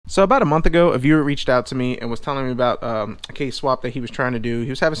So about a month ago, a viewer reached out to me and was telling me about a case swap that he was trying to do. He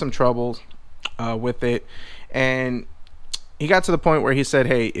was having some troubles with it, and he got to the point where he said,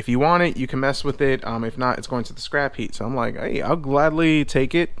 hey, if you want it, you can mess with it. If not, it's going to the scrap heap. So I'm like, hey, I'll gladly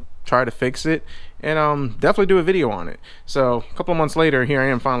take it, try to fix it, and definitely do a video on it. So a couple of months later, here I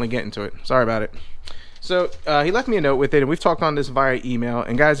am finally getting to it. Sorry about it. So he left me a note with it, and we've talked on this via email.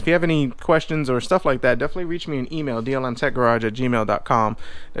 And guys, if you have any questions or stuff like that, definitely reach me an email, dlmtechgarage@gmail.com.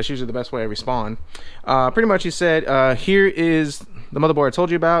 That's usually the best way I respond. Pretty much he said, here is the motherboard I told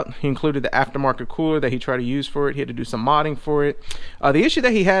you about. He included the aftermarket cooler that he tried to use for it. He had to do some modding for it. The issue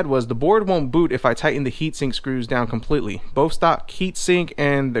that he had was the board won't boot if I tighten the heatsink screws down completely. Both stock heatsink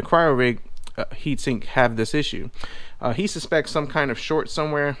and the cryorig heatsink have this issue. He suspects some kind of short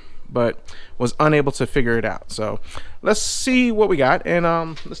somewhere, but was unable to figure it out. So let's see what we got, and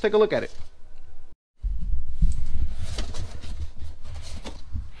let's take a look at it.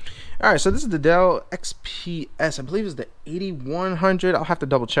 All right, so this is the Dell XPS. I believe it's the 8100. I'll have to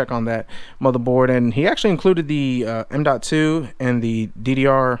double check on that motherboard. And he actually included the M.2 and the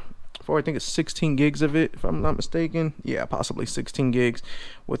DDR4. I think it's 16 gigs of it, if I'm not mistaken. Yeah, possibly 16 gigs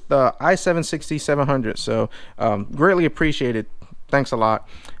with the i7-6700. So greatly appreciated. Thanks a lot.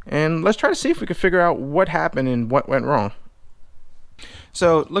 And let's try to see if we can figure out what happened and what went wrong.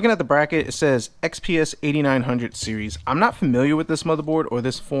 So looking at the bracket, it says XPS 8900 series. I'm not familiar with this motherboard or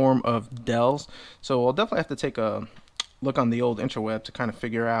this form of Dell's, so I'll definitely have to take a look on the old interweb to kind of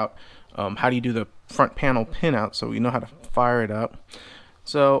figure out how do you do the front panel pinout so we know how to fire it up.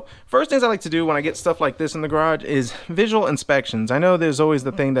 So first things I like to do when I get stuff like this in the garage is visual inspections. I know there's always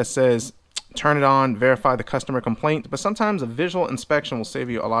the thing that says turn it on, verify the customer complaint, but sometimes a visual inspection will save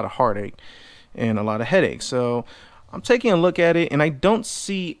you a lot of heartache and a lot of headache. So I'm taking a look at it, and I don't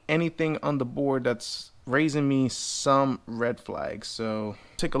see anything on the board that's raising me some red flags. So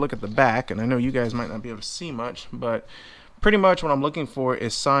take a look at the back, and I know you guys might not be able to see much, but pretty much what I'm looking for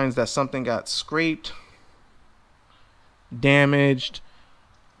is signs that something got scraped, damaged,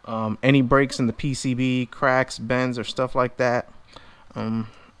 any breaks in the PCB, cracks, bends, or stuff like that.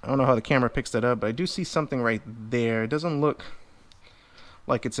 I don't know how the camera picks that up, but I do see something right there. It doesn't look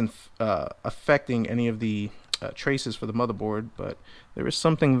like it's affecting any of the traces for the motherboard, but there is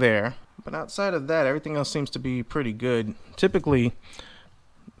something there. But outside of that, everything else seems to be pretty good. Typically,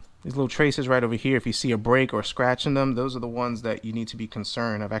 these little traces right over here, if you see a break or a scratch in them, those are the ones that you need to be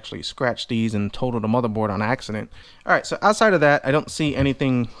concerned. I've actually scratched these and totaled the motherboard on accident. All right, so outside of that, I don't see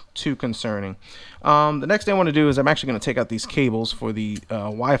anything too concerning. The next thing I want to do is I'm actually going to take out these cables for the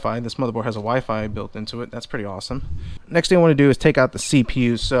Wi-Fi. This motherboard has a Wi-Fi built into it. That's pretty awesome. Next thing I want to do is take out the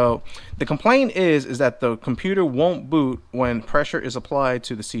CPU. So the complaint is that the computer won't boot when pressure is applied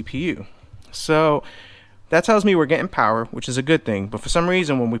to the CPU. So that tells me we're getting power, which is a good thing. But for some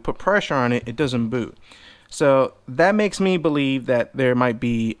reason, when we put pressure on it, it doesn't boot. So that makes me believe that there might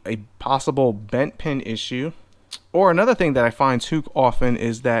be a possible bent pin issue. Or another thing that I find too often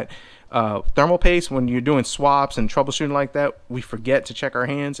is that thermal paste, when you're doing swaps and troubleshooting like that, we forget to check our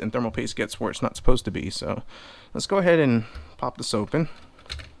hands, and thermal paste gets where it's not supposed to be. So let's go ahead and pop this open.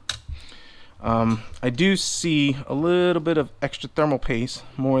 I do see a little bit of extra thermal paste,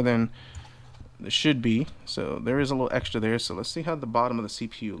 more than there should be, so there is a little extra there. So let's see how the bottom of the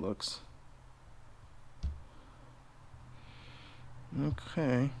CPU looks.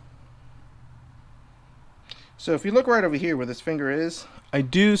 Okay, so if you look right over here where this finger is, I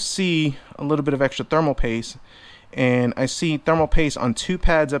do see a little bit of extra thermal paste, and I see thermal paste on two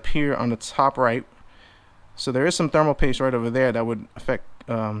pads up here on the top right. So there is some thermal paste right over there that would affect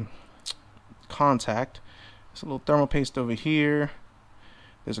contact. There's a little thermal paste over here.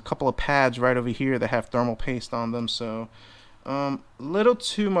 There's a couple of pads right over here that have thermal paste on them, so a little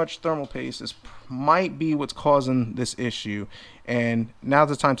too much thermal paste might be what's causing this issue. And now's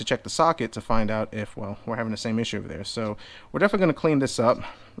the time to check the socket to find out if, well, we're having the same issue over there. So we're definitely going to clean this up.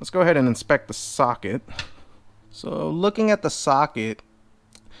 Let's go ahead and inspect the socket. So looking at the socket,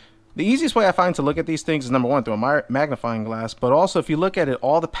 the easiest way I find to look at these things is, number one, through a magnifying glass, but also if you look at it,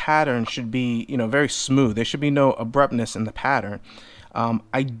 all the patterns should be, very smooth. There should be no abruptness in the pattern.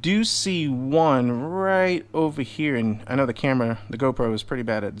 I do see one right over here, and I know the GoPro is pretty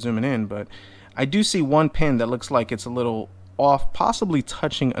bad at zooming in, but I do see one pin that looks like it's a little off, possibly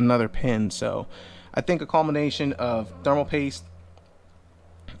touching another pin. So I think a combination of thermal paste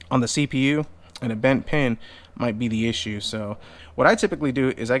on the CPU and a bent pin might be the issue. So what I typically do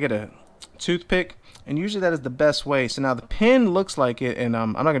is I get a toothpick, and usually that is the best way. So now the pin looks like it, and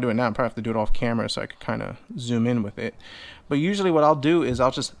I'm not gonna do it now. I'm probably have to do it off camera so I could kind of zoom in with it. But usually what I'll do is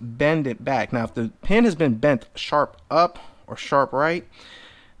I'll just bend it back. Now if the pin has been bent sharp up or sharp right,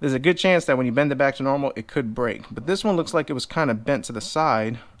 there's a good chance that when you bend it back to normal, it could break. But this one looks like it was kind of bent to the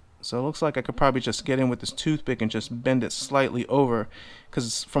side. So it looks like I could probably just get in with this toothpick and just bend it slightly over.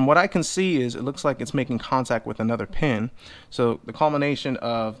 Because from what I can see is it looks like it's making contact with another pin. So the culmination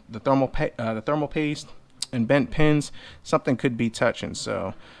of the thermal paste and bent pins, something could be touching.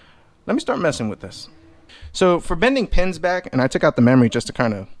 So let me start messing with this. So for bending pins back, and I took out the memory just to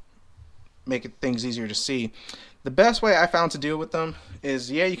kind of make things easier to see. The best way I found to deal with them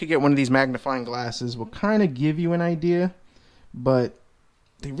is, yeah, you could get one of these magnifying glasses. Will kind of give you an idea, but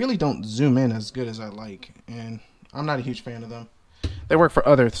they really don't zoom in as good as I like, and I'm not a huge fan of them. They work for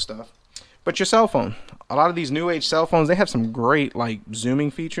other stuff. But your cell phone, a lot of these new age cell phones, they have some great like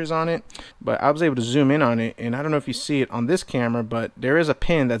zooming features on it, but I was able to zoom in on it, and I don't know if you see it on this camera, but there is a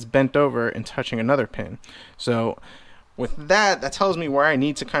pin that's bent over and touching another pin. So with that, that tells me where I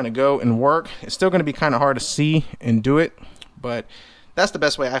need to kind of go and work. It's still going to be kind of hard to see and do it, but that's the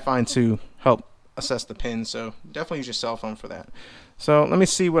best way I find to help assess the pins. So definitely use your cell phone for that. So let me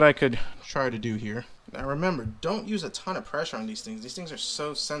see what I could try to do here. Now remember, don't use a ton of pressure on these things. These things are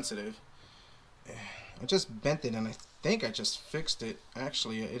so sensitive. I just bent it, and I think I just fixed it.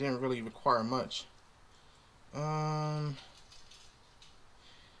 Actually, it didn't really require much. I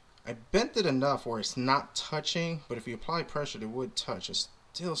bent it enough where it's not touching, but if you apply pressure, it would touch. It's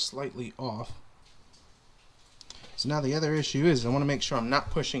still slightly off. So now the other issue is I want to make sure I'm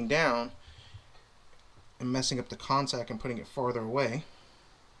not pushing down and messing up the contact and putting it farther away.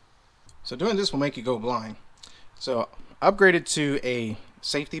 So doing this will make you go blind. So upgraded to a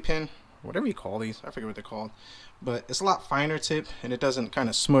safety pin, whatever you call these, I forget what they're called, but it's a lot finer tip and it doesn't kind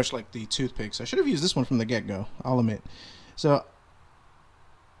of smush like the toothpicks. I should have used this one from the get-go, I'll admit. So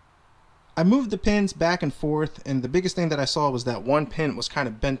I moved the pins back and forth, and the biggest thing that I saw was that one pin was kind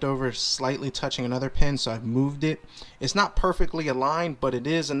of bent over, slightly touching another pin, so I've moved it. It's not perfectly aligned, but it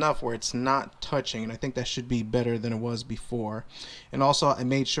is enough where it's not touching, and I think that should be better than it was before. And also I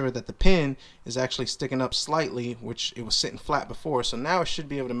made sure that the pin is actually sticking up slightly, which it was sitting flat before, so now it should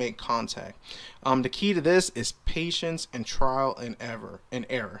be able to make contact. The key to this is patience and trial and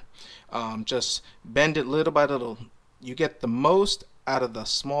error. Just bend it little by little. You get the most out of the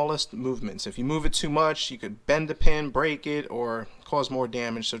smallest movements. If you move it too much, you could bend the pin, break it, or cause more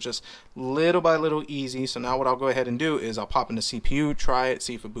damage. So just little by little, easy. So now what I'll go ahead and do is I'll pop in the CPU, try it,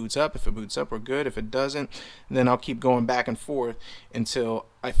 see if it boots up. If it boots up, we're good. If it doesn't, then I'll keep going back and forth until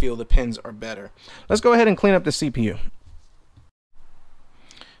I feel the pins are better. Let's go ahead and clean up the CPU.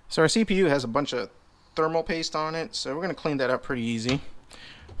 So our CPU has a bunch of thermal paste on it, so we're going to clean that up pretty easy.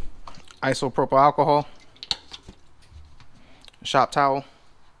 Isopropyl alcohol, shop towel,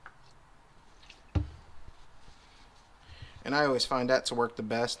 and I always find that to work the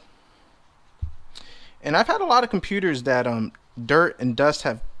best. And I've had a lot of computers that dirt and dust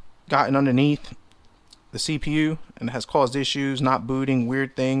have gotten underneath the CPU and has caused issues, not booting,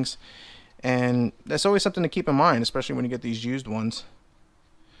 weird things, and that's always something to keep in mind, especially when you get these used ones,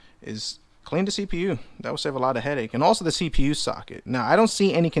 is clean the CPU. That will save a lot of headache. And also the CPU socket. Now I don't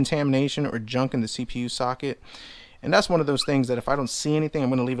see any contamination or junk in the CPU socket, and that's one of those things that if I don't see anything, I'm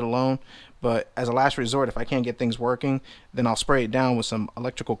going to leave it alone. But as a last resort, if I can't get things working, then I'll spray it down with some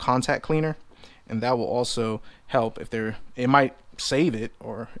electrical contact cleaner, and that will also help. It might save it,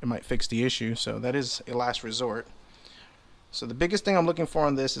 or it might fix the issue. So that is a last resort. So the biggest thing I'm looking for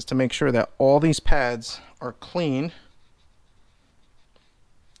on this is to make sure that all these pads are clean,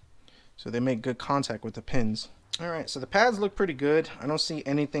 so they make good contact with the pins. Alright, so the pads look pretty good. I don't see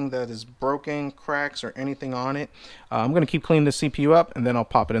anything that is broken, cracks, or anything on it. I'm going to keep cleaning the CPU up, and then I'll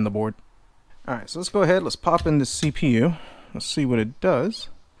pop it in the board. Alright, so let's go ahead. Let's pop in the CPU. Let's see what it does.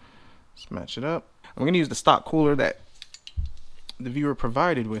 Let's match it up. I'm going to use the stock cooler that the viewer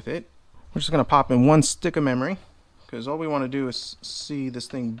provided with it. We're just going to pop in one stick of memory, because all we want to do is see this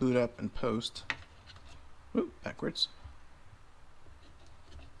thing boot up and post. Oop, backwards.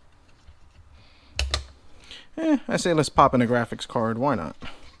 I say let's pop in a graphics card. Why not?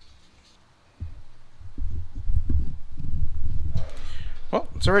 Well,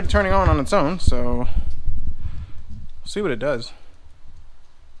 it's already turning on its own, so see what it does.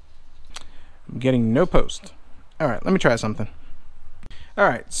 I'm getting no post. Alright, let me try something.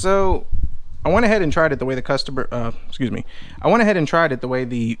 Alright, so I went ahead and tried it the way the customer, I went ahead and tried it the way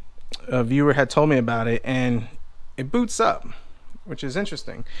the viewer had told me about it, and it boots up, which is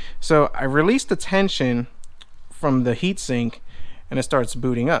interesting. So I released the tension from the heatsink, and it starts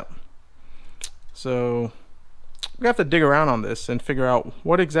booting up. So we have to dig around on this and figure out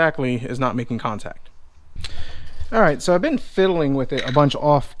what exactly is not making contact. Alright, so I've been fiddling with it a bunch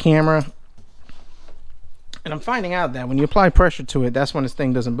off camera. And I'm finding out that when you apply pressure to it, that's when this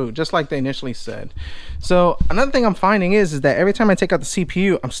thing doesn't boot, just like they initially said. So another thing I'm finding is that every time I take out the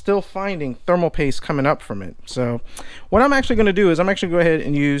CPU, I'm still finding thermal paste coming up from it. So what I'm actually going to do is I'm actually going to go ahead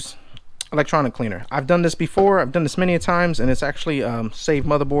and use electronic cleaner. I've done this before. I've done this many times, and it's actually saved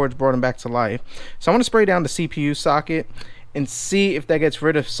motherboards, brought them back to life. So I want to spray down the CPU socket and see if that gets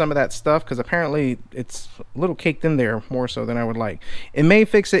rid of some of that stuff, because apparently it's a little caked in there more so than I would like. It may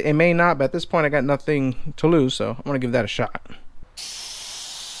fix it, it may not, but at this point I got nothing to lose, so I'm gonna give that a shot.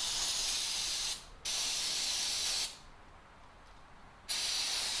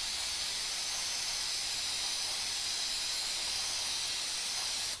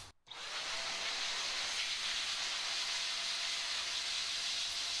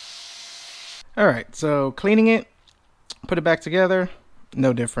 All right, so cleaning it, put it back together,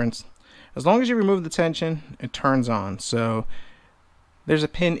 no difference. As long as you remove the tension, it turns on. So there's a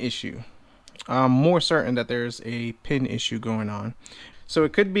pin issue. I'm more certain that there's a pin issue going on. So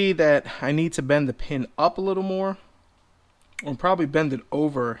it could be that I need to bend the pin up a little more, or probably bend it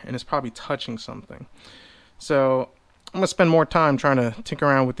over, and it's probably touching something. So I'm gonna spend more time trying to tinker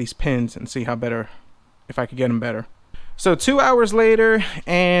around with these pins and see how better, if I could get them better. So 2 hours later,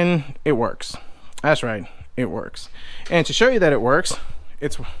 and it works. That's right, it works. And to show you that it works,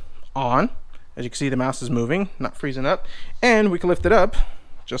 it's on. As you can see, the mouse is moving, not freezing up. And we can lift it up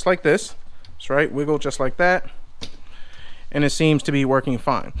just like this. That's right, wiggle just like that. And it seems to be working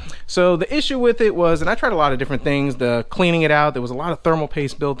fine. So the issue with it was, and I tried a lot of different things, the cleaning it out, there was a lot of thermal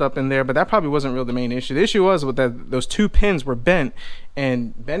paste built up in there, but that probably wasn't really the main issue. The issue was with that those two pins were bent,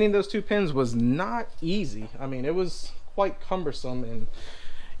 and bending those two pins was not easy. I mean, it was quite cumbersome, and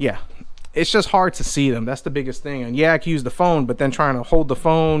yeah, it's just hard to see them. That's the biggest thing. And yeah, I can use the phone, but then trying to hold the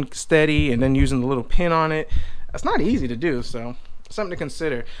phone steady and then using the little pin on it, that's not easy to do. So something to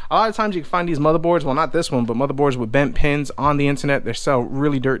consider. A lot of times you can find these motherboards, well, not this one, but motherboards with bent pins on the internet. They sell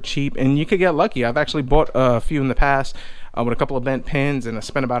really dirt cheap, and you could get lucky. I've actually bought a few in the past with a couple of bent pins, and I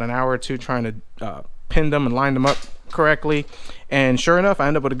spent about an hour or two trying to pin them and line them up correctly, and sure enough, I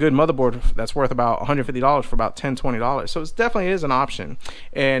end up with a good motherboard that's worth about $150 for about $10-20. So it definitely is an option.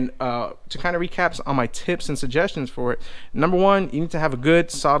 And to kind of recap on my tips and suggestions for it, number one, you need to have a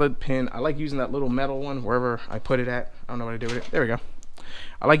good solid pin. I like using that little metal one wherever I put it at. I don't know what to do with it. There we go.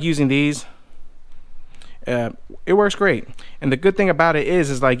 I like using these. It works great. And the good thing about it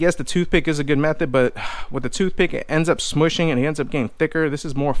is like, yes, the toothpick is a good method, but with the toothpick, it ends up smushing and it ends up getting thicker. This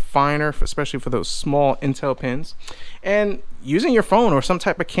is more finer, especially for those small Intel pins. And using your phone or some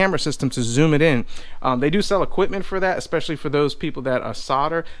type of camera system to zoom it in, they do sell equipment for that, especially for those people that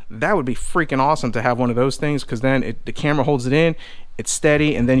solder. That would be freaking awesome to have one of those things, because then the camera holds it in, it's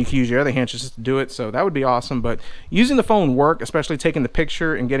steady, and then you can use your other hand just to do it. So that would be awesome. But using the phone worked, especially taking the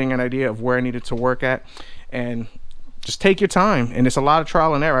picture and getting an idea of where I needed to work at. And just take your time, and it's a lot of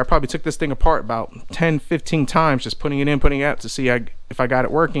trial and error. I probably took this thing apart about 10-15 times, just putting it in, putting it out to see if I got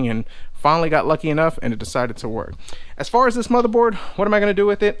it working, and finally got lucky enough and it decided to work. As far as this motherboard, what am I going to do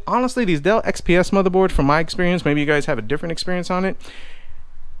with it? Honestly, these Dell XPS motherboard, from my experience, maybe you guys have a different experience on it.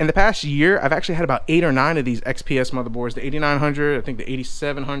 In the past year, I've actually had about 8 or 9 of these XPS motherboards, the 8900, I think the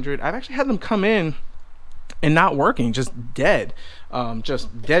 8700. I've actually had them come in and not working, just dead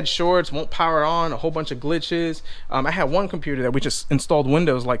shorts, won't power on, a whole bunch of glitches. I had one computer that we just installed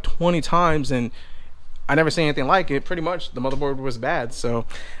Windows like 20 times, and I never seen anything like it. Pretty much the motherboard was bad. So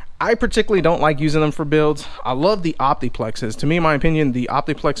I particularly don't like using them for builds. I love the Optiplexes. To me, in my opinion, the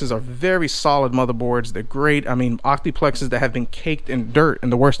Optiplexes are very solid motherboards. They're great. I mean, Optiplexes that have been caked in dirt in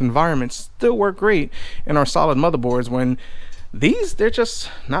the worst environments still work great and are solid motherboards, when these, they're just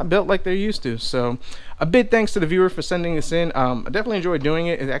not built like they're used to. So a big thanks to the viewer for sending this in. I definitely enjoyed doing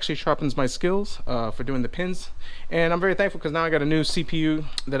it. It actually sharpens my skills for doing the pins, and I'm very thankful because now I got a new CPU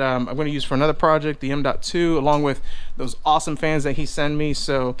that I'm going to use for another project, the M.2, along with those awesome fans that he sent me.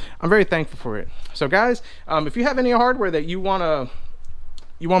 So I'm very thankful for it. So guys, if you have any hardware that you want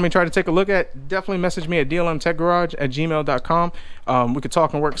me to try to take a look at, definitely message me at dlmtechgarage@gmail.com. We could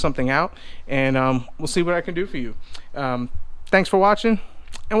talk and work something out, and we'll see what I can do for you. Thanks for watching,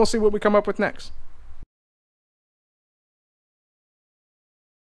 and we'll see what we come up with next.